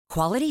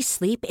Quality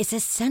sleep is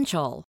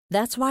essential.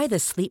 That's why the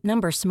Sleep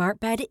Number Smart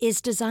Bed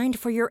is designed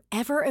for your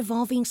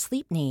ever-evolving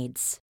sleep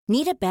needs.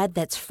 Need a bed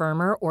that's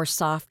firmer or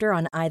softer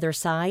on either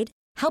side?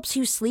 Helps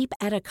you sleep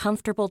at a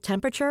comfortable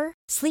temperature?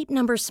 Sleep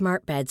Number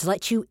Smart Beds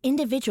let you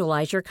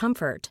individualize your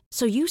comfort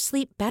so you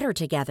sleep better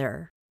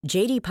together.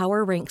 J.D.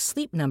 Power ranks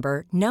Sleep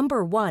Number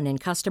number 1 in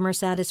customer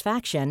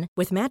satisfaction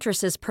with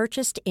mattresses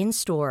purchased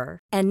in-store.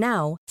 And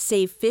now,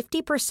 save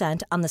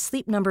 50% on the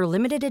Sleep Number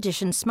Limited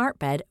Edition Smart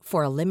Bed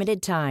for a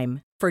limited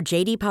time. For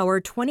J.D. Power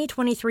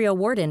 2023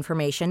 award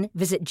information,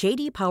 visit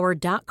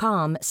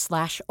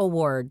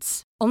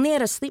jdpower.com/awards. Only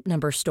at a Sleep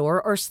Number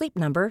store or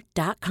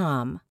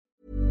sleepnumber.com. Oh,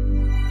 and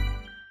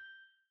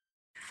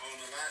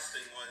the last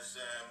thing was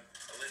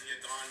Olivia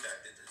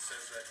Gondak. It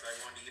says that I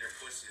wanted to eat her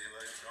pussy.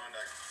 Olivia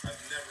Gondak. I've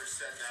never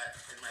said that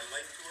in my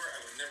life to her. I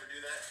would never do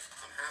that.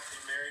 I'm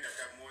happily married. I've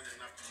got more than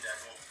enough to eat at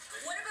home.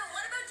 What about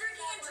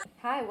drinking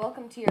and Hi,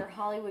 welcome to your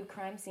Hollywood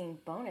crime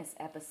scene bonus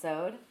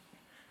episode.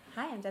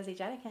 Hi, I'm Desi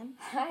Jetikin.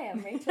 Hi,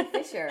 I'm Rachel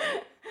Fisher.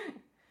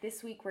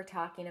 This week we're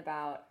talking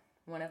about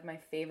one of my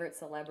favorite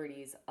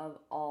celebrities of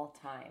all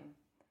time,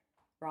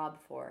 Rob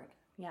Ford.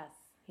 Yes,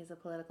 he's a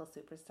political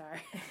superstar.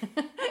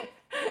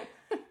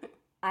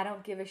 I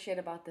don't give a shit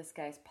about this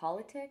guy's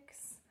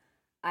politics.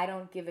 I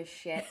don't give a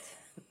shit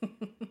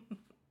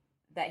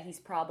that he's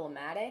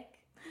problematic.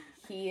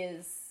 He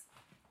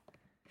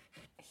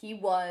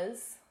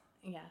was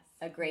Yes.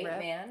 a great Rip.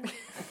 man.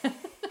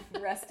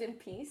 Rest in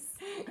peace.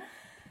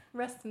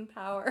 Rest in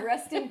power.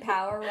 Rest in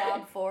power,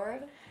 Rob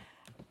Ford.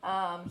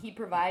 He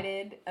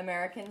provided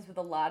Americans with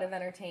a lot of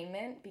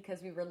entertainment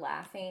because we were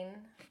laughing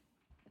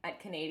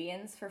at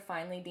Canadians for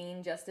finally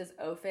being just as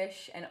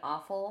oafish and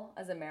awful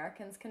as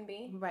Americans can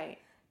be. Right.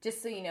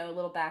 Just so you know, a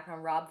little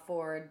background, Rob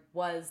Ford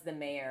was the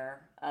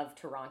mayor of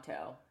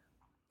Toronto.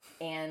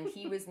 And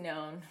he was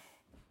known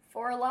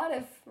for a lot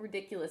of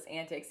ridiculous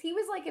antics. He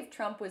was like if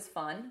Trump was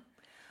fun.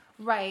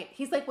 Right.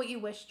 He's like what you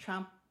wish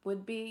Trump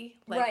would be.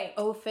 Like Right.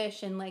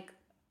 oafish and like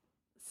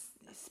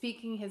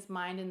speaking his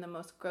mind in the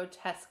most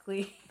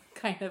grotesquely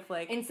kind of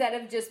like Instead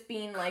of just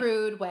being like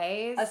crude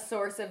ways. a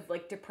source of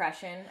like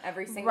depression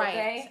every single Right.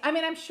 day. I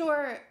mean, I'm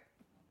sure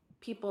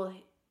people,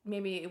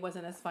 maybe it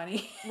wasn't as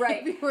funny.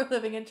 Right. if you were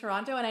living in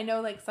Toronto. And I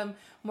know like some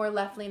more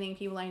left-leaning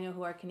people I know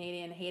who are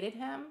Canadian hated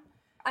him.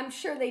 I'm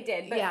sure they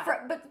did, but Yeah.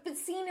 but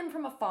seeing him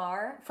from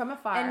afar,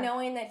 And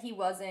knowing that he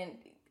wasn't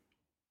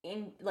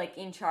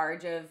in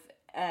charge of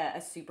a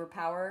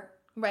superpower,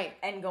 right.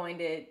 and going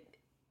to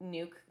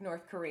nuke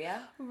North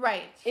Korea.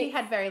 Right. He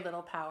had very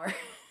little power.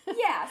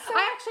 Yeah, so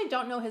I actually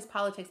don't know his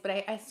politics, but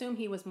I assume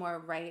he was more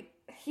right.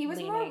 he was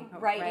leaning,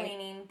 more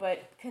right-leaning, but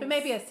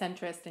maybe a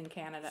centrist in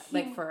Canada,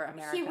 like for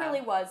America. He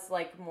really was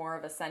like more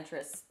of a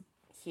centrist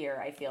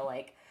here, I feel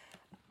like.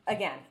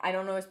 Again, I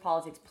don't know his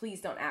politics. Please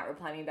don't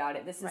reply me about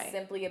it. This is Right.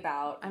 simply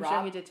about I'm Rob.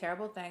 sure he did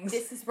terrible things.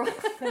 This is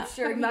I'm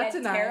sure I'm he not had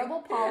denying.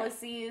 terrible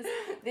policies.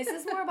 This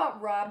is more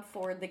about Rob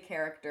Ford, the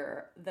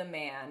character, the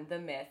man, the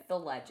myth, the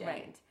legend.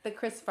 right. The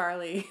Chris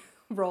Farley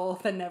role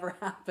that never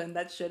happened,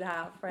 that should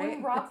have, right?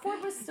 When Rob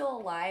Ford was still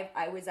alive,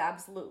 I was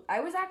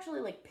actually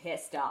like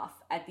pissed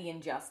off at the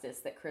injustice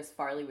that Chris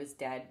Farley was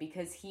dead,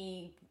 because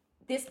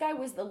this guy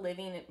was the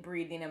living,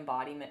 breathing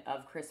embodiment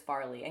of Chris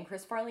Farley, and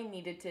Chris Farley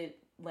needed to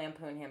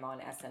lampoon him on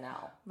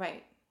SNL.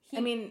 Right.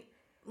 I mean,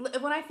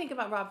 when I think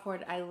about Rob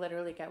Ford, I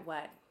literally get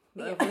wet.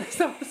 Yeah.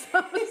 Some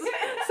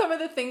of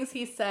the things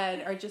he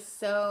said are just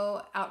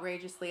so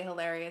outrageously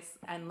hilarious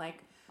and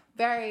like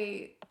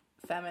very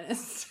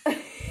feminist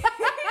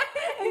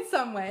in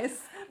some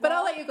ways. But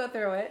I'll let you go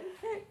through it.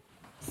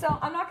 So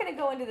I'm not going to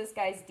go into this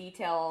guy's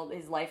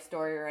his life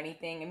story or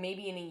anything, and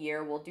maybe in a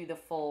year we'll do the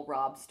full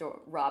Rob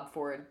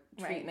Ford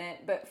treatment.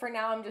 Right. But for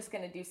now, I'm just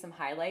going to do some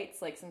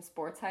highlights, like some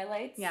sports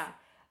highlights. Yeah.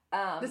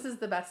 This is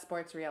the best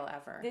sports reel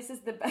ever. This is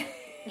the best.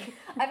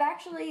 I've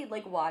actually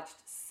like watched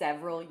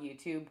several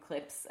YouTube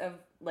clips of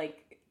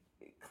like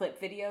clip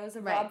videos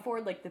of Right. Rob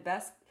Ford, like the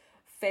best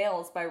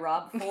fails by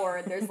Rob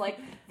Ford. There's like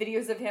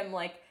videos of him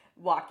like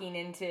walking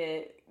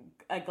into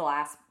a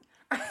glass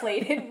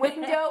plated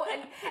window,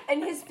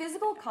 and his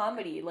physical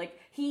comedy, like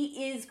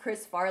he is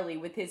Chris Farley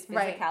with his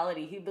physicality.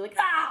 Right. He'd be like,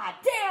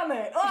 damn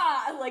it,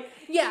 like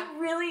Yeah. he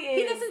really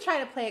is. He doesn't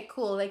try to play it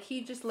cool. Like, he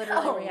just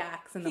literally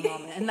reacts in the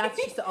moment. And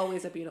that's just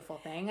always a beautiful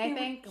thing, I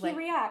think. He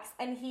reacts,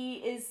 and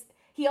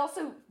he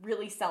also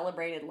really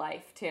celebrated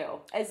life, too.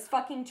 As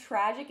fucking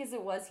tragic as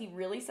it was, he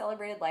really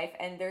celebrated life,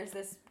 and there's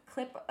this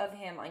clip of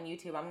him on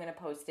YouTube. I'm going to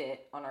post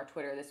it on our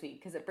Twitter this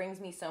week, because it brings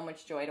me so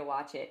much joy to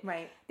watch it.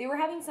 Right. They were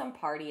having some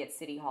party at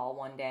City Hall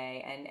one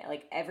day, and,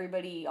 like,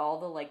 everybody,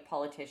 all the, like,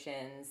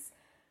 politicians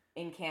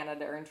in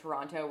Canada or in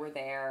Toronto were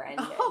there,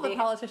 and all the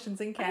politicians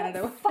in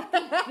Canada.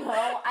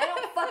 I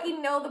don't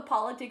fucking know the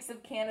politics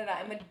of Canada.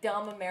 I'm a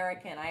dumb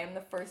American. I am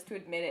the first to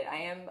admit it. I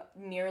am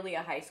nearly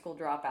a high school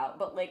dropout,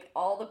 but like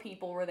all the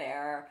people were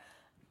there.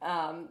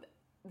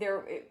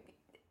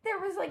 There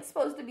was like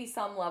supposed to be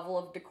some level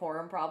of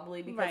decorum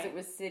probably because Right. it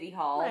was City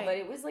Hall, Right. but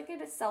it was like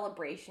at a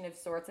celebration of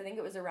sorts. I think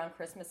it was around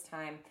Christmas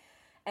time.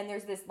 And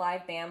there's this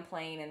live band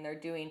playing, and they're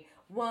doing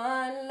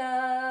One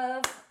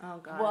love, Oh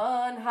God.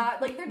 one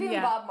heart. Like, they're doing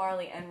Yeah. Bob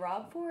Marley, and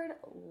Rob Ford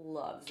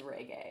loves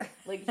reggae.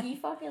 Like, he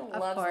fucking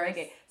loves course.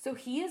 reggae. So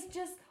he is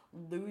just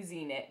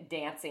losing it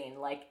dancing.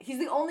 Like, he's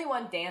the only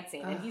one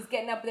dancing, and he's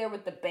getting up there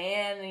with the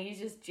band, and he's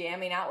just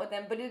jamming out with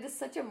them. But it is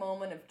such a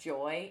moment of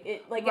joy.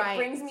 It Right. it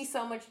brings me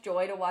so much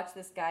joy to watch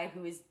this guy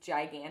who is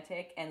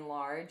gigantic and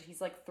large.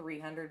 He's like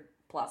 300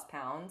 plus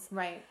pounds.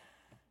 Right.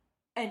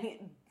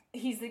 And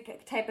he's the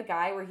type of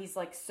guy where he's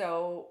like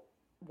so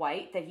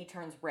white that he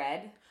turns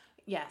red.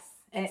 Yes.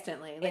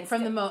 Instantly. Like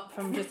Instant.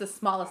 from just the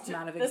smallest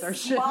amount of The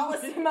exertion.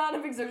 smallest amount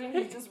of exertion,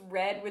 he's just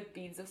red with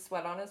beads of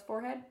sweat on his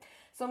forehead.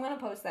 So I'm going to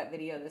post that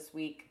video this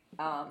week.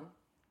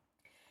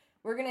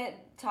 We're going to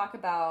talk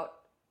about,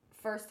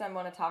 first I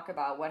want to talk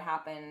about what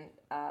happened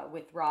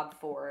with Rob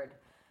Ford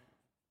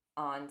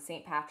on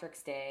St.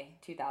 Patrick's Day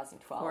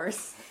 2012. Of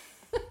course.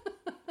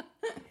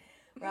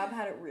 Rob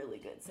had a really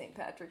good St.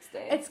 Patrick's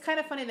Day. It's kind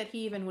of funny that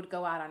he even would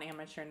go out on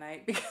amateur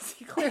night because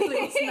he clearly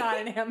is not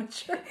an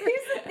amateur.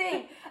 Here's the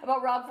thing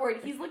about Rob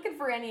Ford. He's looking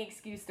for any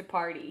excuse to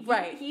party.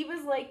 Right. He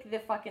was like the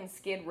fucking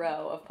Skid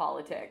Row of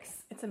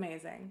politics. It's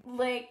amazing.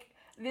 Like,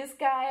 this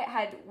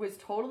guy was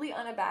totally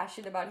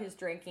unabashed about his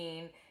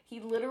drinking. He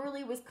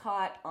literally was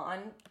caught on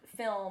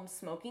film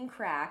smoking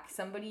crack.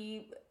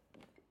 Somebody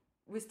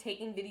was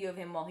taking video of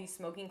him while he's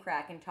smoking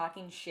crack and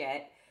talking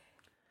shit.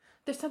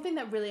 There's something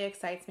that really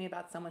excites me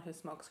about someone who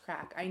smokes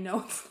crack. I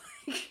know it's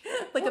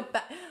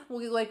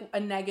like a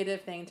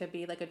negative thing to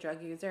be like a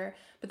drug user,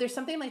 but there's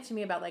something like to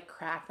me about like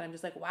crack that I'm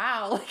just like,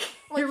 wow, like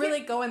you're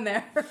really going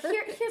there.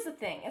 Here's the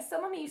thing: as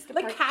someone who used to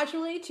like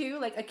casually too,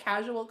 like a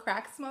casual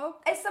crack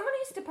smoke. As someone who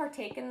used to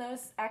partake in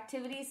those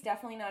activities,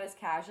 definitely not as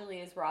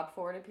casually as Rob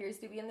Ford appears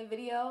to be in the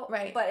video.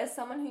 Right. But as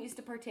someone who used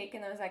to partake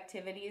in those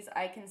activities,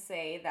 I can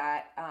say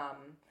that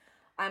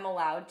I'm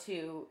allowed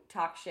to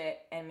talk shit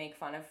and make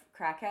fun of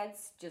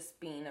crackheads, just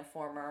being a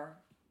former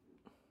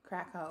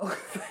Crack-o.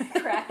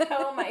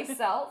 crackho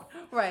myself.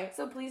 Right.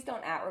 So please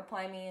don't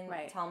 @reply me and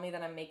Right. tell me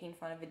that I'm making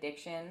fun of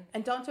addiction.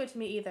 And don't do it to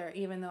me either,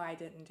 even though I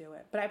didn't do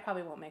it. But I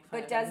probably won't make fun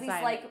But of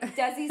it.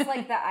 Desi's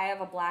like that. I have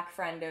a black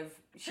friend of.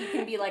 She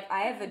can be like,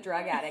 I have a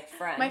drug addict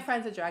friend. My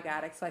friend's a drug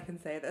addict, so I can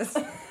say this.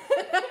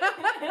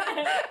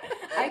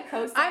 I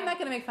co-sign. I'm not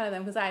going to make fun of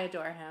them because I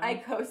adore him. I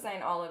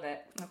co-sign all of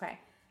it. Okay.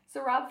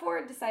 So Rob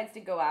Ford decides to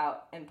go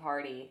out and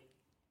party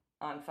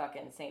on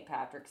fucking St.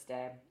 Patrick's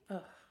Day.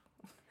 Ugh.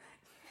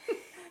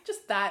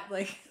 Just that,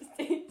 like...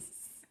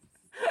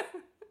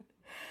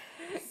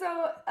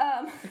 So,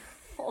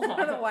 hold on. I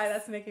don't know why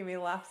that's making me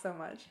laugh so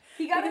much.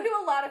 He got into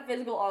a lot of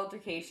physical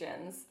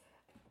altercations.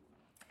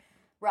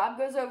 Rob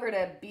goes over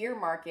to Beer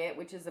Market,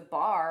 which is a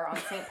bar on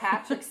St.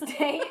 Patrick's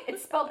Day.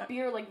 It's spelled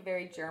beer like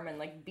very German,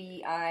 like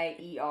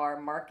B-I-E-R,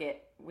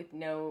 market, with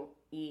no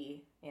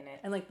E in it.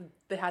 And like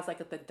it has like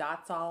the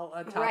dots all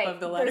on top Right. of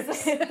the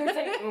letters. There's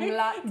like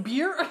umlaut.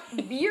 Beer.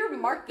 Beer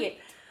Market.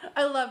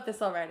 I love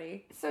this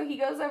already. So he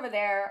goes over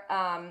there.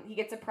 He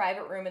gets a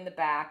private room in the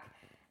back,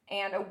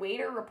 and a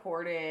waiter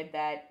reported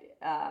that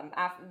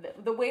after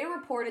the waiter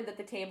reported that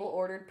the table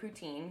ordered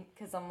poutine,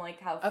 because I'm like,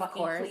 how Of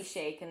fucking course.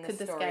 cliche can this Could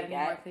this story get any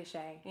more get?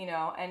 cliche? You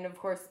know, and of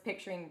course,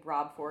 picturing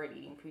Rob Ford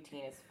eating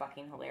poutine is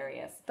fucking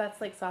hilarious. That's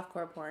like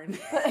softcore porn.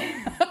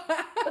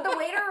 But the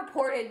waiter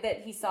reported that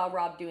he saw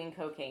Rob doing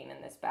cocaine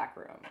in this back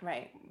room.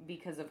 Right.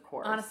 Because of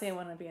course. Honestly, I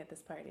want to be at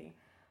this party.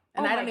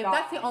 And Oh I my don't even.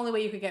 That's the God. only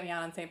way you could get me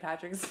out on St.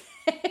 Patrick's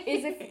Day.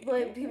 Is if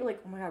like, people are like,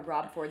 oh my god,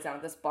 Rob Ford's down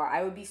at this bar.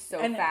 I would be so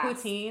and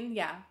fast. poutine,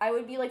 yeah. I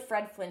would be like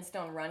Fred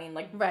Flintstone running,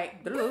 like Right.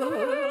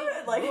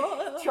 like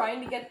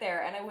trying to get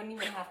there, and I wouldn't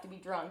even have to be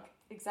drunk.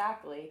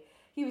 Exactly.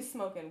 He was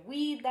smoking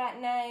weed that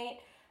night.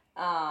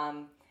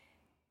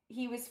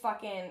 He was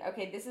fucking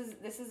okay. This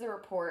is a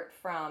report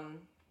from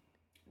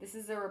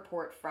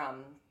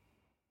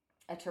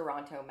a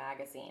Toronto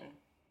magazine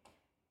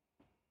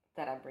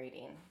that I'm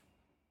reading.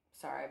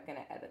 Sorry,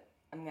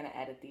 I'm gonna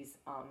edit these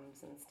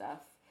ums and stuff.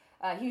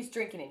 He was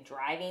drinking and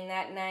driving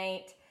that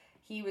night.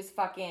 He was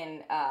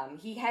fucking.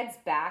 He heads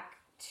back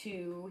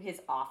to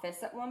his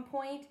office at one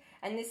point,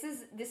 and this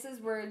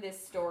is where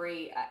this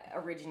story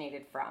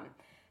originated from.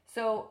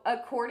 So,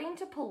 according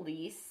to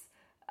police,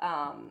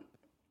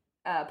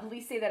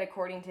 police say that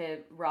according to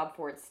Rob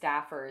Ford's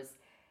staffers,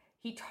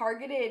 he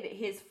targeted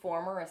his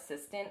former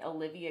assistant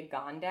Olivia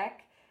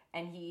Gondek,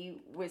 and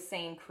he was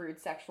saying crude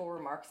sexual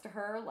remarks to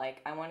her,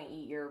 like, "I want to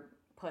eat your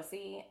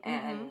pussy,"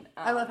 and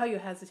I love how you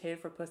hesitated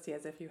for pussy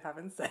as if you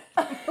haven't said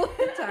it a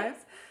million times.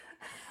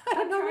 I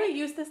don't normally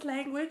use this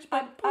language,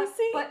 but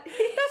pussy? but That's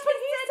what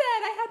he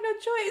said. I had no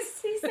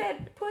choice. he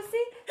said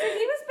pussy. So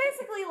he was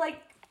basically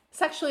like,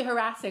 Sexually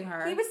harassing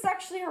her. he was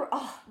sexually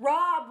oh,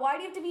 Rob, why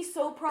do you have to be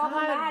so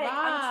problematic?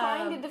 I'm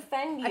trying to Rob.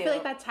 defend you. I feel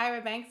like that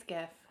Tyra Banks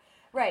gif.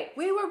 Right.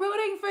 We were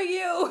rooting for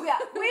you. Yeah,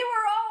 we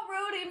were all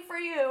rooting for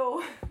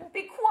you.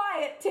 Be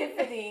quiet,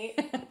 Tiffany.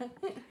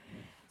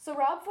 So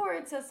Rob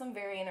Ford says some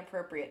very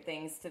inappropriate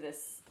things to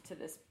this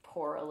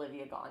poor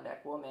Olivia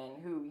Gondek woman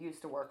who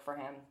used to work for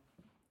him.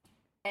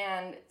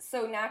 And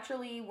so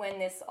naturally, when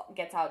this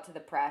gets out to the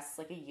press,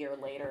 like a year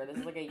later, this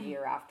is like a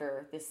year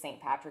after this St.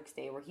 Patrick's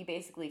Day, where he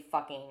basically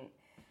fucking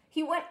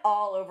he went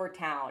all over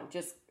town,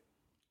 just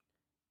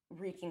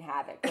wreaking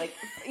havoc. Like,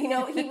 you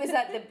know, he was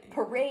at the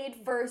parade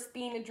first,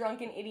 being a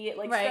drunken idiot,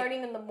 like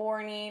starting in the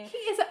morning. He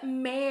is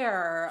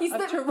mayor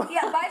of Toronto.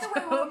 Yeah, by the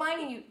way, we're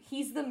reminding you,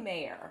 he's the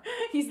mayor.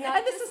 He's not.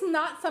 And this is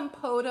not some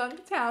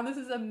podunk town. This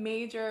is a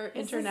major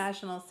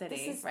international city.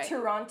 This is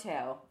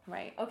Toronto.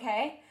 Right.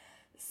 Okay?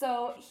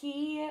 So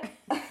he...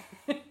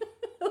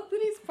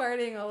 He's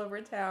partying all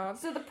over town.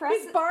 So the press...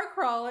 He's bar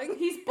crawling.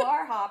 He's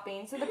bar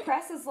hopping. So the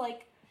press is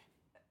like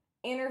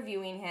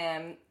interviewing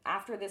him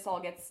after this all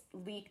gets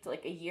leaked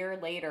like a year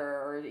later,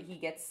 or he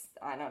gets,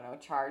 I don't know,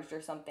 charged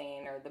or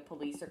something, or the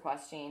police are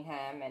questioning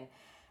him,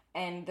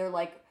 and they're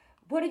like,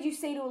 what did you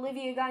say to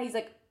Olivia Gunn? He's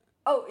like,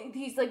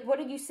 what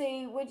did you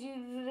say? What'd you...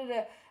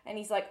 And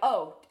he's like,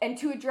 oh, and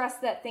to address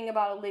that thing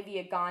about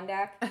Olivia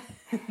Gondak,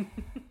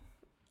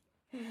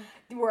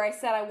 where I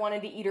said I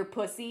wanted to eat her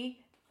pussy.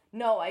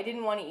 No, I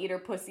didn't want to eat her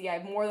pussy. I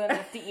have more than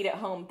enough to eat at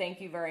home.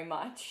 Thank you very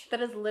much. That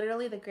is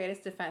literally the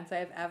greatest defense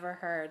I've ever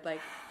heard. Like,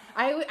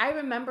 I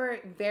remember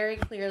very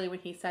clearly when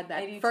he said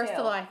that. First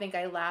of all, I think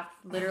I laughed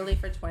literally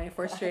for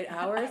 24 straight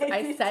hours.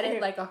 I said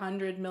it like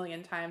 100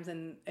 million times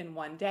in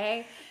one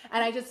day.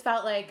 And I just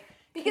felt like,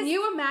 can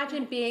you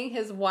imagine being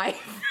his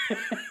wife?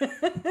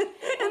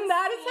 And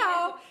that is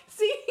how,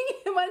 seeing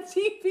him on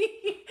TV,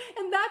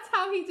 and that's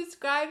how he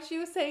describes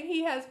you, saying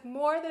he has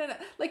more than enough.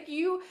 Like,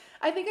 you,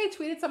 I think I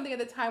tweeted something at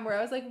the time where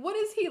I was like, what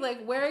is he,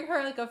 like, wearing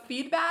her like a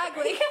feed bag?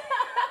 Like,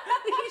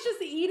 he's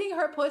just eating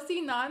her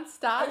pussy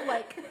nonstop,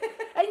 like,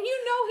 and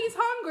you know he's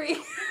hungry.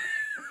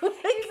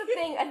 Here's the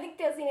thing, I think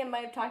Desi and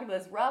might have talked about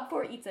this. Rob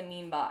Ford eats a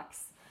mean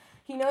box.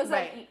 He knows how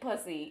to eat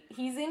pussy.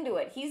 He's into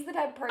it. He's the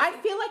type of person... I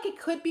feel like it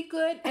could be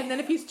good, and then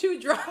if he's too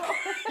drunk,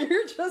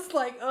 you're just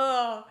like,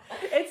 ugh.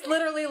 It's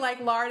literally like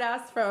lard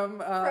ass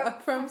from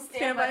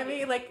Stand By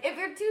Me. Like, if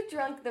you're too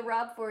drunk, the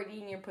Rob Ford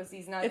eating your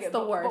pussy's not good. It's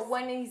the worst. But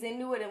when he's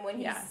into it and when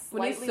he's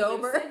when he's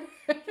sober... lucid,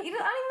 I don't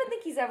even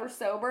think he's ever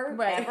sober,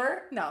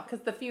 ever. No,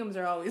 because the fumes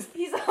are always...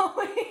 He's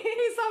always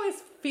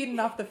feeding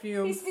off the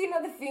fumes. He's feeding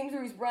off the fumes,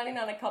 or he's running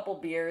on a couple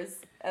beers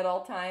at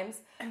all times.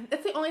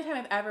 That's the only time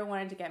I've ever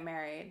wanted to get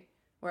married.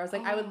 Where I was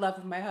like, I would love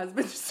if my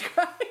husband just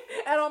cried.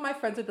 And all my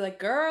friends would be like,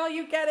 girl,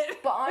 you get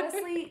it. But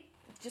honestly,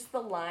 just the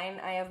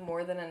line, I have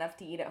more than enough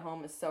to eat at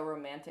home, is so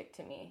romantic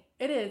to me.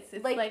 It is.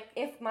 It's like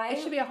it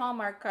should be a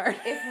Hallmark card.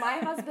 If my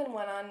husband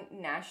went on the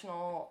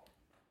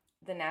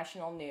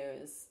national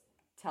news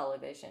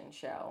television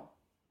show,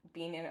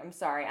 I'm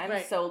sorry,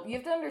 so, you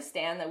have to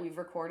understand that we've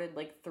recorded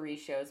like 3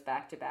 shows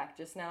back to back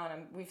just now,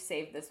 and we've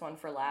saved this one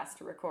for last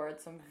to record,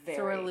 so I'm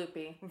so we're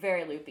loopy.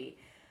 Very loopy.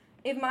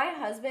 If my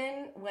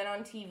husband went on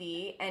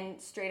TV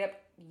and straight up,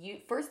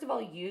 first of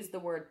all, used the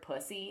word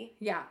pussy,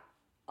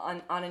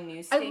 on a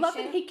news station, I love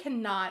that he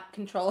cannot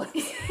control it.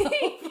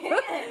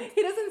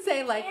 He doesn't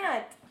say like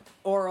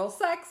oral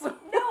sex.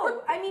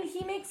 No, I mean he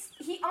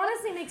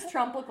honestly makes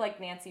Trump look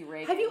like Nancy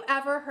Reagan. Have you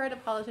ever heard a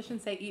politician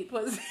say eat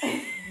pussy?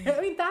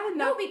 I mean that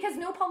enough. No, because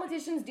no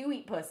politicians do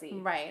eat pussy.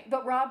 Right.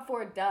 But Rob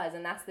Ford does,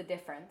 and that's the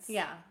difference.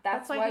 Yeah.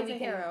 That's why we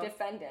can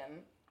defend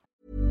him.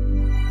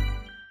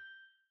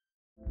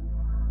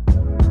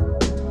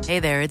 Hey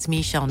there, it's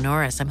Michelle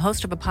Norris. I'm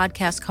host of a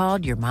podcast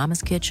called Your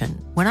Mama's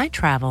Kitchen. When I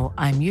travel,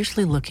 I'm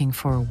usually looking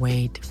for a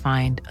way to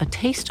find a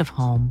taste of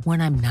home when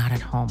I'm not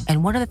at home.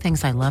 And one of the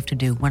things I love to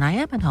do when I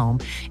am at home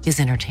is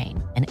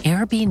entertain. And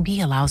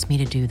Airbnb allows me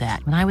to do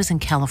that. When I was in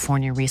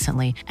California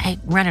recently, I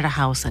rented a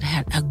house that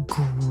had a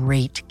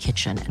great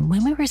kitchen. And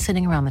when we were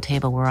sitting around the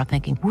table, we were all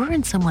thinking, we're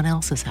in someone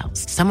else's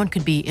house. Someone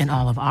could be in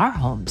all of our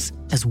homes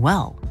as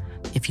well.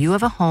 If you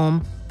have a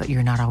home, but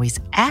you're not always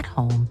at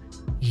home,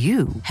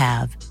 you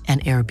have an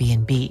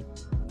Airbnb.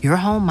 Your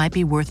home might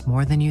be worth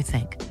more than you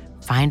think.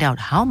 Find out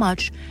how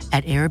much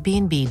at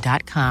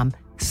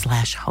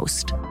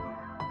airbnb.com/host.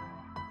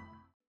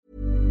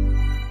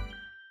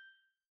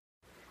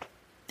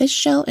 This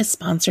show is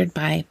sponsored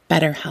by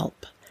BetterHelp.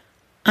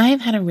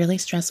 I've had a really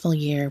stressful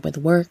year with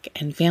work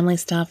and family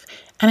stuff,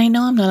 and I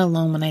know I'm not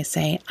alone when I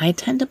say I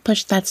tend to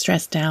push that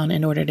stress down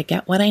in order to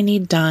get what I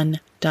need done,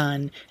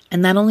 and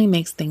that only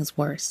makes things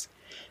worse.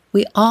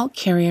 We all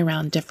carry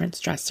around different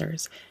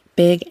stressors,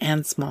 big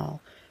and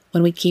small.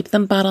 When we keep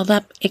them bottled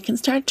up, it can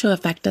start to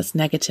affect us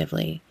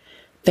negatively.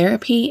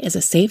 Therapy is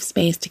a safe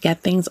space to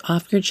get things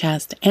off your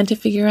chest and to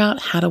figure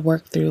out how to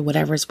work through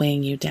whatever's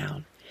weighing you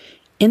down.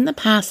 In the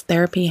past,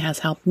 therapy has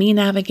helped me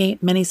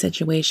navigate many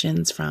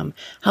situations, from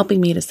helping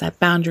me to set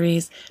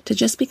boundaries to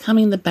just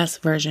becoming the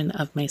best version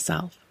of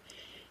myself.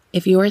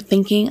 If you are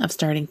thinking of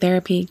starting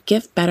therapy,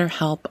 give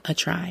BetterHelp a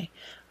try.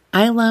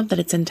 I love that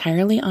it's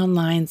entirely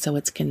online, so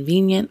it's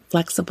convenient,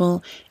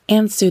 flexible,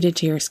 and suited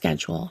to your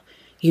schedule.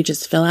 You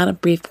just fill out a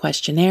brief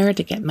questionnaire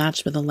to get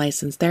matched with a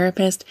licensed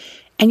therapist,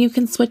 and you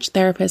can switch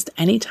therapists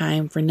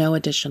anytime for no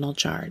additional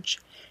charge.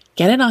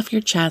 Get it off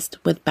your chest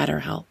with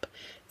BetterHelp.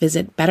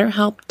 Visit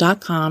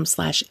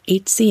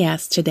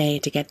BetterHelp.com/HCS today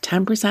to get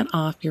 10%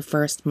 off your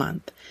first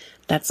month.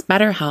 That's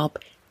BetterHelp,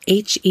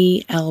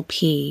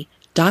 HELP.com/HCS.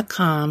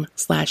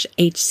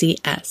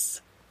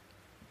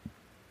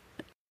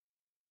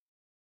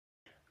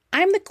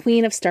 I'm the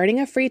queen of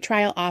starting a free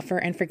trial offer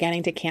and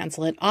forgetting to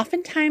cancel it,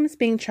 oftentimes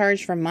being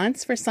charged for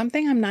months for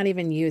something I'm not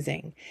even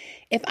using.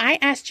 If I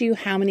asked you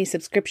how many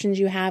subscriptions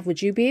you have,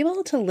 would you be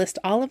able to list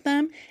all of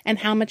them and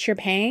how much you're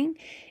paying?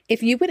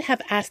 If you would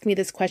have asked me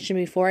this question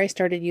before I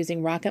started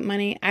using Rocket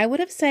Money, I would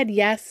have said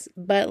yes,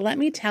 but let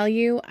me tell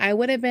you, I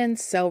would have been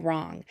so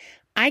wrong.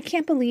 I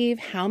can't believe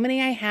how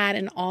many I had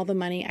and all the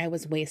money I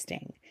was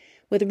wasting.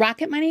 With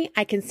Rocket Money,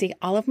 I can see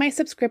all of my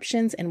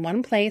subscriptions in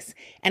one place,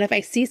 and if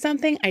I see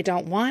something I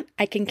don't want,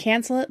 I can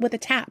cancel it with a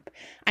tap.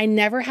 I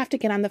never have to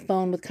get on the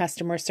phone with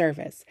customer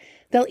service.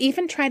 They'll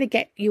even try to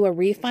get you a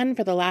refund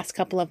for the last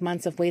couple of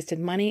months of wasted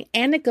money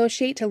and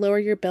negotiate to lower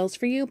your bills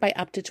for you by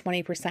up to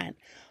 20%.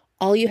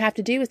 All you have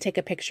to do is take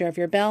a picture of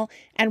your bill,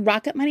 and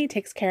Rocket Money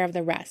takes care of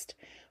the rest.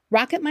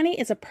 Rocket Money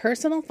is a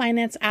personal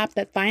finance app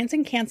that finds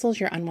and cancels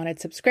your unwanted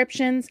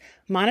subscriptions,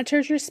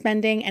 monitors your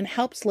spending, and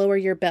helps lower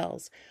your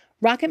bills.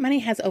 Rocket Money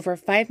has over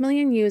 5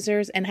 million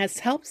users and has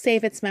helped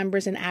save its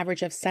members an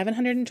average of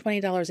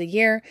 $720 a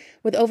year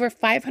with over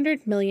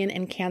 500 million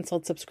in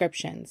canceled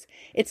subscriptions.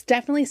 It's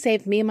definitely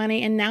saved me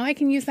money, and now I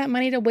can use that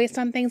money to waste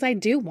on things I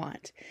do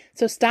want.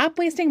 So stop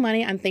wasting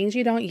money on things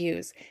you don't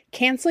use.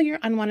 Cancel your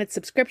unwanted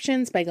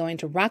subscriptions by going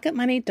to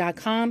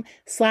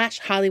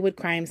rocketmoney.com/Hollywood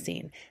crime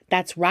scene.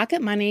 That's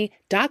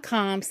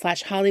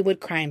rocketmoney.com/Hollywood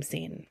crime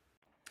scene.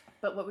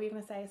 But what were you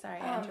going to say? Sorry,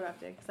 I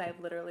interrupted because I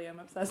literally am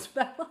obsessed with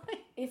that line.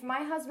 If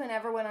my husband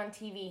ever went on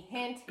TV,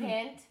 hint,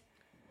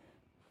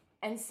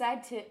 and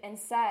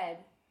said,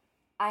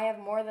 I have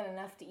more than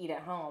enough to eat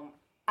at home,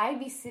 I'd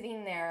be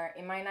sitting there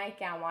in my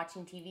nightgown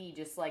watching TV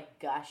just like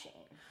gushing.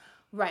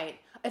 Right.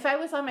 If I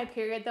was on my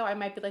period, though, I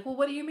might be like, well,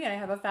 what do you mean I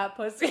have a fat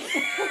pussy?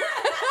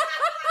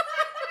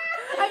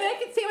 I mean, I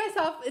can see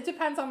myself, it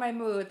depends on my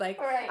mood. Like,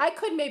 right. I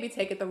could maybe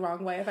take it the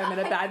wrong way if I'm in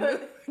a bad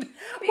mood.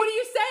 What are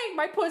you saying?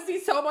 My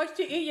pussy's so much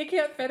to eat, you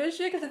can't finish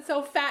it because it's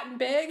so fat and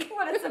big?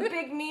 What, it's a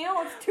big meal?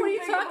 It's too big.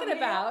 What are you talking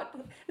about?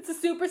 It's a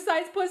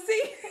supersized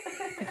pussy?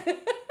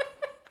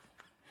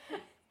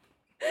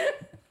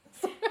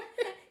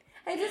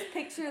 I just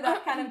picture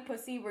that kind of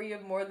pussy where you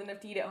have more than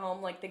enough to eat at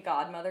home, like the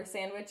Godmother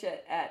sandwich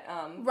at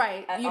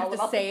right. At you have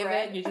to save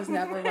it. And you just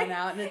never run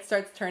out, and it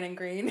starts turning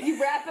green.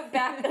 You wrap it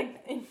back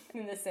like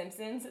in The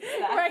Simpsons.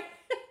 Right.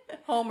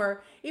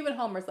 Homer. Even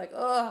Homer's like,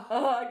 oh,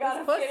 I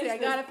gotta finish this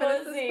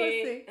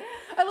pussy.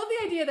 I love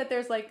the idea that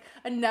there's like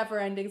a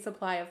never-ending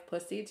supply of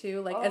pussy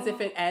too, like as if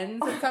it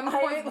ends at some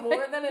point. I have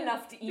more than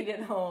enough to eat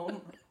at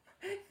home.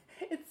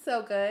 It's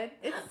so good.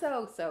 It's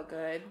so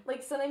good.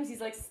 Like sometimes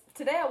he's like,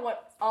 today I want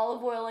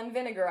olive oil and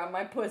vinegar on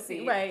my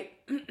pussy. Right.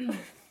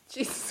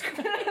 Jesus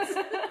Christ.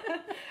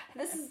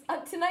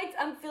 Tonight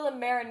I'm feeling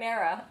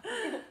marinara.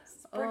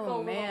 Sprinkle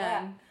oh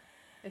man,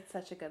 it's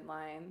such a good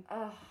line.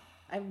 Oh.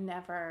 I'll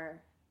never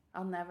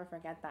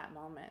forget that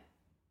moment.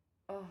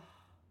 Oh.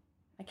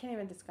 I can't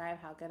even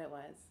describe how good it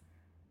was.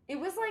 It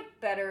was like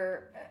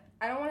better.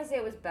 I don't want to say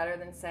it was better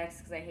than sex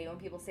because I hate when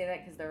people say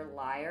that because they're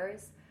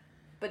liars.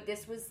 But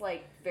this was,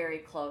 like, very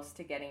close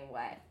to getting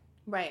wet.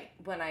 Right.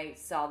 When I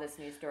saw this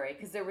news story.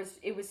 Because it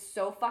was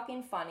so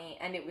fucking funny.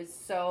 And it was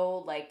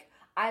so, like,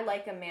 I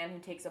like a man who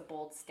takes a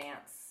bold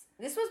stance.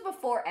 This was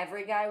before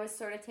every guy was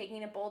sort of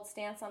taking a bold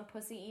stance on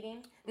pussy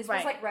eating. This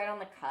was, like, right on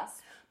the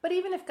cusp. But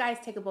even if guys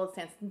take a bold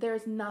stance,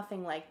 there's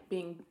nothing like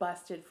being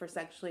busted for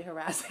sexually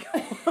harassing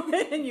a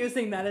woman and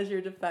using that as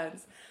your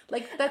defense.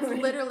 Like, that's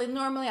literally,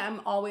 normally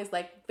I'm always,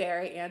 like,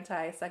 very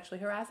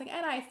anti-sexually harassing,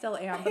 and I still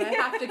am, but I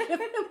have to give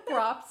him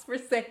props for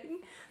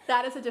saying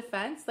that as a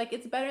defense. Like,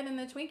 it's better than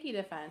the Twinkie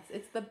defense.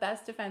 It's the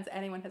best defense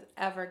anyone has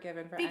ever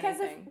given for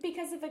anything.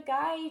 Because if a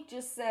guy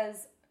just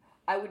says,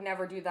 I would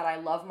never do that, I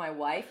love my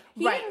wife,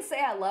 he didn't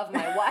say I love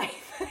my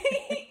wife.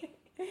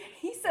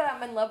 He said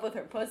I'm in love with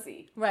her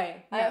pussy.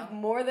 Right. I have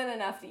more than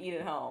enough to eat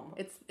at home.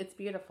 It's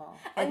beautiful.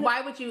 And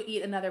why would you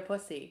eat another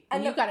pussy?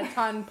 And you've got a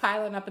ton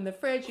piling up in the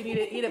fridge. You need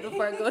to eat it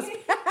before it goes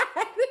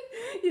bad.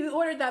 You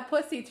ordered that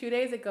pussy 2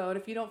 days ago, and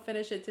if you don't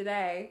finish it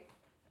today...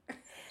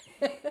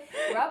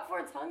 Rob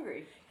Ford's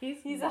hungry.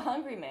 He's a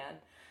hungry man.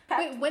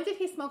 Wait, when did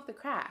he smoke the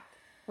crack?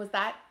 Was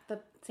that the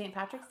St.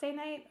 Patrick's Day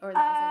night? Or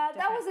that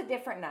was a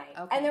different night.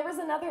 Okay. And there was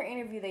another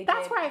interview they did.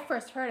 That's where I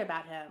first heard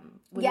about him.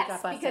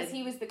 Yes, because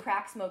he was the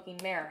crack-smoking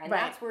mayor. And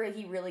that's where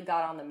he really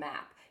got on the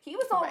map. He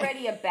was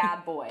already a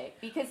bad boy.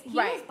 Because he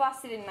was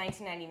busted in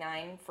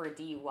 1999 for a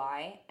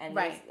DUI. And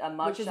there's a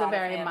mugshot which is a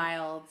very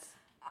mild...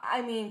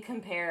 I mean,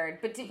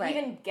 compared. But to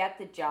even get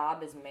the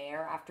job as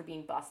mayor after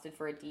being busted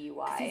for a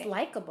DUI. He's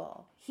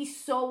likable. He's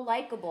so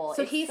likable.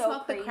 So he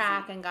smoked the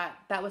crack and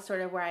that was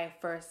sort of where I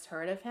first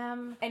heard of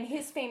him. And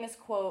his famous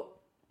quote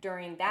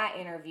during that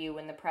interview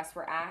when the press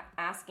were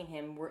asking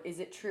him, is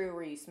it true,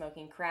 were you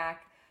smoking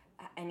crack?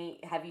 And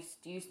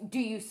do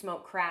you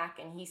smoke crack?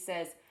 And he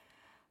says,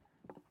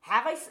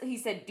 he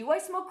said, do I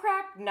smoke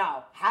crack?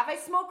 No. Have I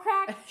smoked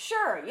crack?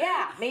 Sure,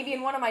 yeah. Maybe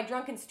in one of my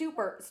drunken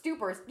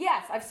stupors.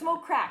 Yes, I've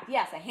smoked crack.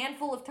 Yes, a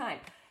handful of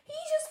times.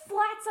 just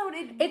flats out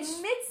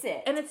admits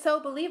it. And it's so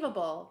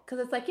believable because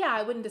it's like, yeah,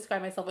 I wouldn't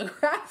describe myself as a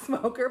crack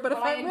smoker, but if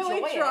I I'm really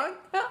enjoy it. drunk,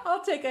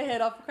 I'll take a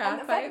hit off a crack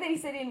And the pipe. fact that he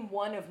said in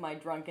one of my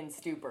drunken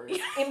stupors,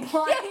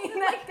 implying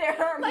that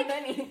there are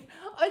many.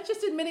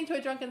 Just admitting to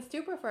a drunken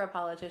stupor for a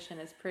politician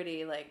is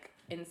pretty, like,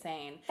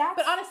 insane. That's-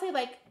 But honestly,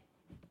 like,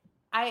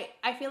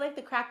 I feel like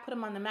the crack put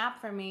him on the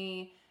map for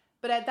me,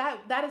 but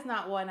that is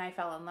not when I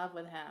fell in love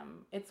with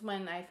him. It's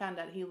when I found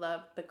out he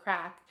loved the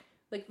crack.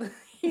 Like,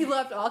 he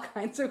loved all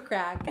kinds of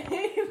crack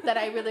that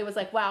I really was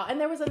like, wow. And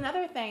there was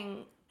another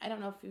thing, I don't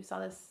know if you saw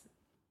this,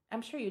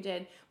 I'm sure you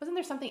did. Wasn't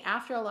there something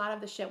after a lot of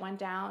the shit went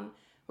down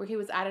where he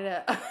was at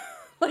an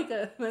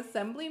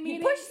assembly meeting?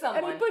 He pushed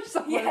someone. And he pushed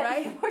someone,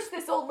 right? He pushed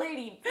this old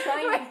lady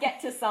trying to get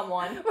to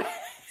someone.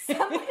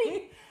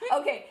 Somebody,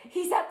 okay,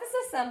 he's at this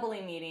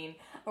assembly meeting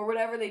or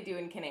whatever they do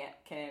in Canada,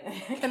 whatever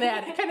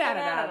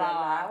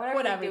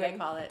do they in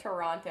call it.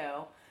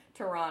 Toronto.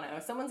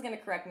 Someone's going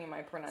to correct me in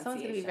my pronunciation.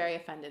 Someone's going to be very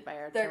offended by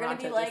our They're going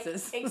Toronto to be like,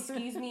 disses.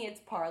 excuse me, it's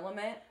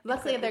Parliament.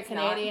 Luckily, Except they're it's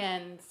not.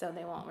 Canadian, so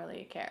they won't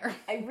really care.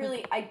 I'm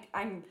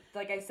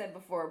like I said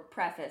before,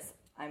 preface,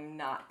 I'm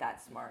not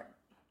that smart.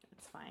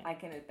 It's fine. I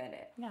can admit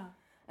it. Yeah.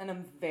 And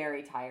I'm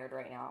very tired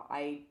right now.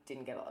 I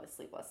didn't get a lot of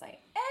sleep last night.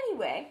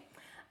 Anyway,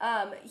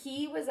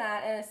 he was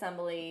at an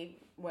assembly,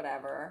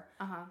 whatever.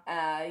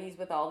 He's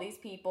with all these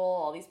people,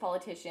 all these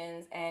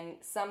politicians, and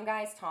some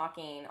guy's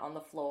talking on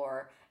the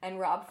floor, and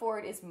Rob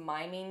Ford is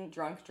miming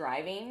drunk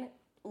driving.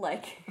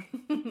 Like,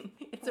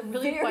 it's a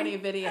really funny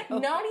video.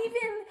 Not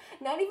even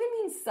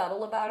being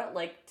subtle about it,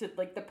 like to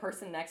like the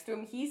person next to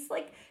him. He's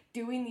like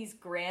doing these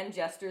grand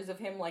gestures of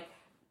him like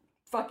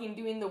fucking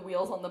doing the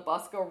wheels on the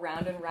bus go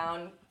round and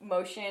round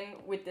motion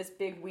with this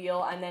big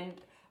wheel, and then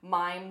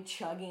mime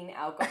chugging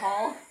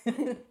alcohol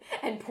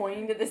and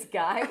pointing to this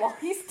guy while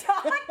he's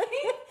talking,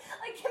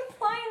 like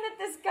implying that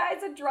this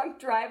guy's a drunk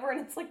driver, and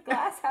it's like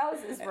glass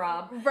houses,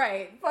 Rob.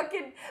 Right.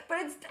 Fucking, but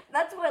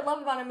that's what I love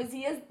about him is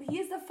he is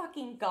the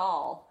fucking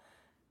gall.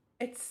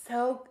 It's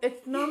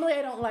normally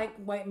I don't like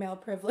white male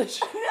privilege,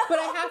 but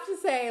I have to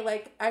say,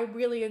 like, I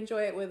really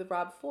enjoy it with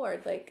Rob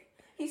Ford. Like,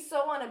 he's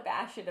so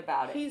unabashed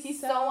about it. He's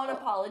so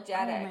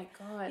unapologetic. Oh my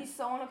God. He's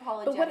so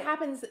unapologetic. But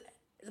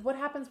what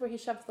happens where he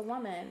shoves the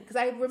woman? Because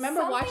I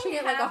remember watching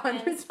it like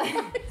 100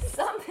 times.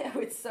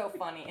 It's so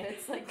funny, and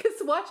it's like because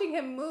watching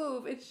him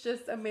move, it's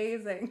just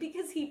amazing.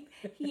 Because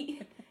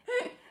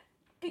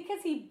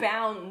he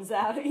bounds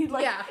out.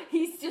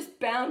 He's just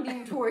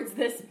bounding towards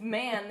this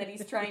man that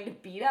he's trying to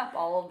beat up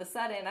all of a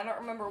sudden. I don't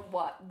remember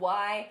what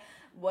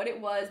it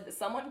was, but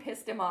someone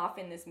pissed him off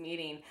in this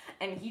meeting,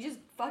 and he just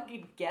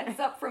fucking gets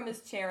up from his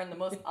chair in the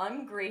most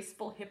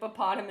ungraceful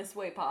hippopotamus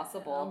way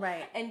possible,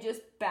 right, and just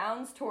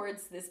bounds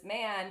towards this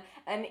man,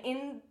 and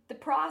in the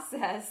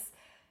process,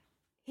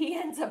 he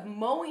ends up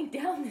mowing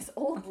down this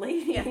old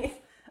lady. Yes.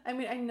 I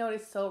mean, I know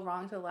it's so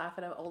wrong to laugh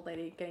at an old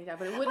lady getting down,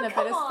 but it wouldn't have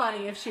been as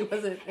funny if she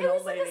wasn't an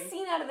old lady. It was like a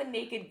scene out of The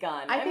Naked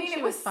Gun. I think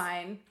she was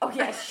fine. Oh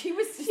yeah, she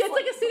was just it's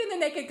like a scene in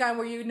The Naked Gun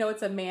where you know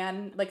it's a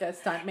man, like a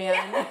stunt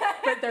man,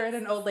 but they're in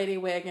an old lady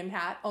wig and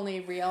hat,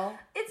 only real.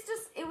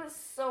 It was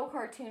so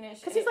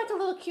cartoonish. Because he's like a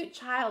little cute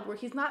child where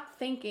he's not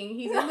thinking,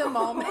 he's in the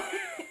moment.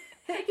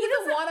 He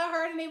doesn't want to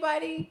hurt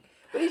anybody,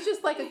 but he's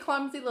just like a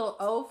clumsy little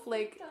oaf.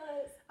 Like,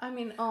 I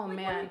mean, oh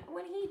man.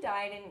 When he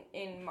died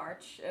in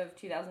March of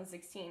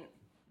 2016.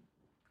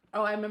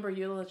 Oh, I remember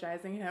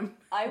eulogizing him.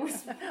 I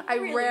was. I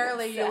really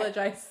rarely upset.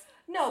 eulogize.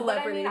 No,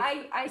 celebrities. but I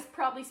mean, I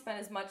probably spent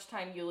as much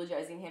time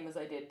eulogizing him as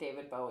I did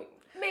David Bowie.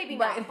 Maybe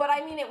Right. not, but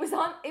I mean, it was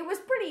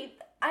pretty.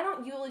 I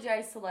don't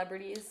eulogize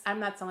celebrities.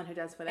 I'm not someone who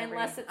does whatever.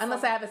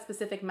 Unless I have a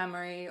specific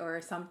memory or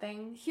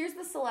something. Here's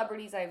the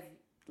celebrities I've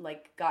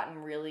like gotten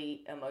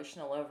really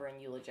emotional over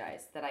and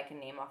eulogized that I can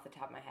name off the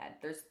top of my head.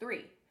 There's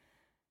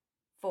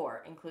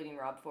 4, including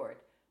Rob Ford,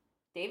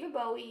 David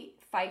Bowie,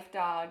 Phife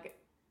Dawg,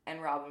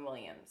 and Robin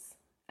Williams.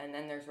 And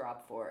then there's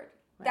Rob Ford.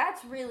 Right.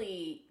 That's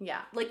really,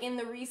 like in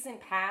the recent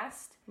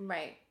past,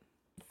 right?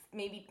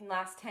 Maybe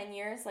last 10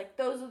 years, like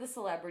those are the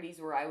celebrities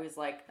where I was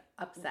like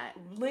upset,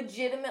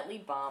 legitimately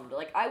bummed.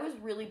 Like I was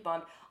really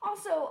bummed.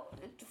 Also,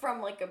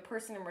 from like a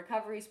person in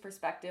recovery's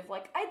perspective,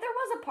 like there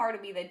was a part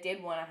of me that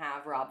did want to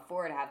have Rob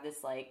Ford have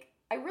this like,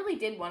 I really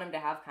did want him to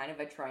have kind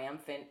of a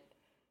triumphant,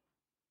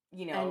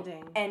 you know,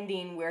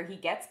 ending where he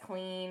gets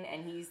clean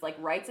and he's like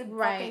writes a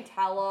fucking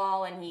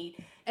tell-all and he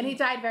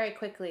died very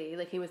quickly.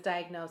 Like he was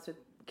diagnosed with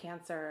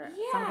cancer,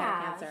 some kind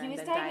of cancer, and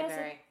then died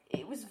very.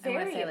 It was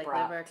very abrupt.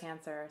 Like liver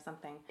cancer or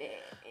something.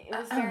 It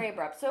was very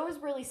abrupt. So it was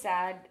really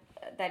sad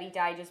that he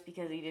died just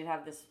because he did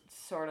have this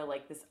sort of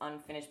like this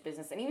unfinished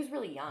business, and he was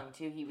really young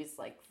too. He was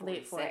like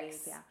 46. Late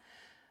 40s, yeah.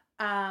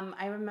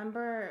 I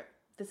remember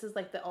this is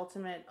like the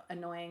ultimate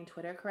annoying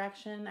Twitter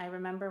correction. I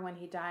remember when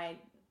he died.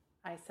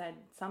 I said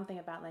something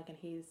about like, and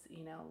he's,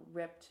 you know,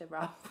 ripped to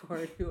Rob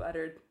Ford, who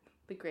uttered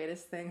the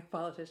greatest thing a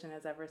politician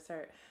has ever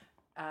said.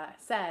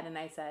 And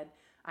I said,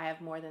 I have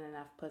more than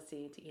enough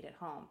pussy to eat at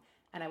home.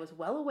 And I was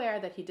well aware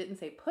that he didn't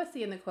say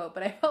pussy in the quote,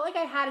 but I felt like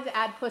I had to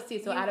add pussy,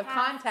 so You out of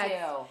have context.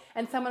 to.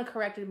 And someone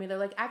corrected me. They're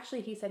like, actually,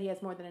 he said he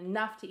has more than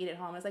enough to eat at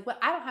home. I was like, well,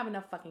 I don't have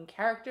enough fucking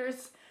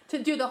characters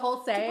to do the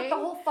whole saying. put the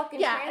whole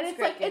fucking and it's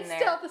like, transcript in it's there.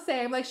 still the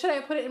same. Like, should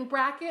I put it in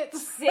brackets?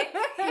 Sick.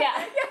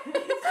 Yeah.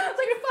 It's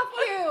like,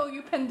 fuck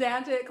you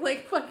pedantic,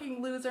 like,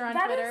 fucking loser on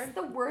Twitter. That is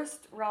the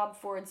worst Rob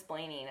Ford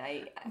splaining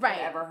I've Right.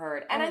 ever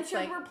heard. And And I'm it's sure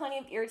like- there were plenty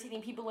of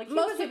irritating people like, he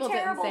Most was people a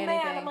didn't terrible say man.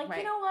 anything, I'm like, right.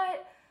 you know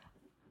what?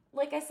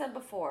 Like I said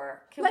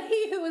before, can Let we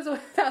he who is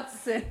without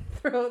sin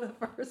throw the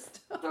first.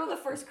 throw the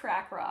first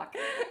crack rock?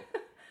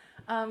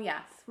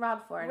 Yes,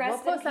 Rob Ford.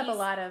 Rest We'll in post up a peace.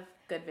 lot of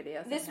good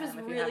videos. This of him was if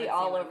you really haven't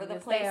all seen them, over the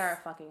because place. They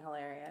are fucking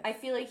hilarious. I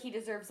feel like he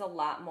deserves a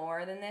lot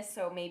more than this,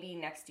 so maybe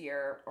next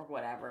year or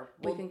whatever.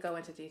 We can go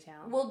into detail.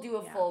 We'll do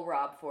a full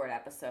Rob Ford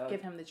episode.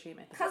 Give him the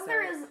treatment. he Because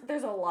deserves.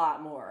 there's a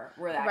lot more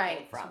where that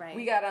came from. Right.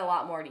 We got a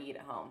lot more to eat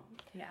at home.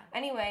 Yeah.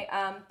 Anyway,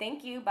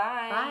 thank you.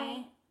 Bye.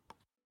 Bye.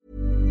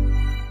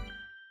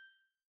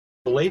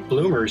 Late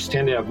bloomers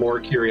tend to have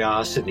more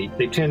curiosity.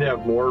 They tend to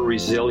have more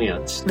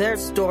resilience.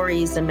 There's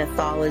stories and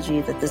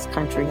mythology that this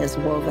country has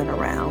woven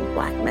around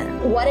Black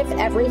men. What if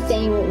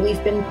everything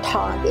we've been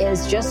taught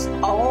is just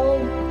all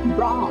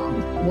wrong?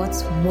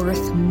 What's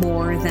worth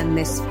more than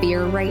this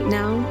fear right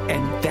now?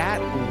 And that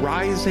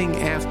rising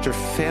after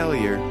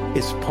failure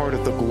is part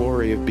of the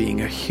glory of being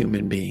a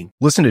human being.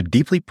 Listen to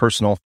deeply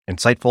personal,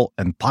 insightful,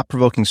 and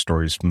thought-provoking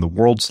stories from the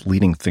world's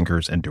leading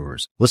thinkers and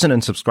doers. Listen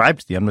and subscribe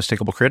to The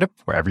Unmistakable Creative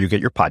wherever you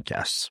get your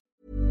podcasts.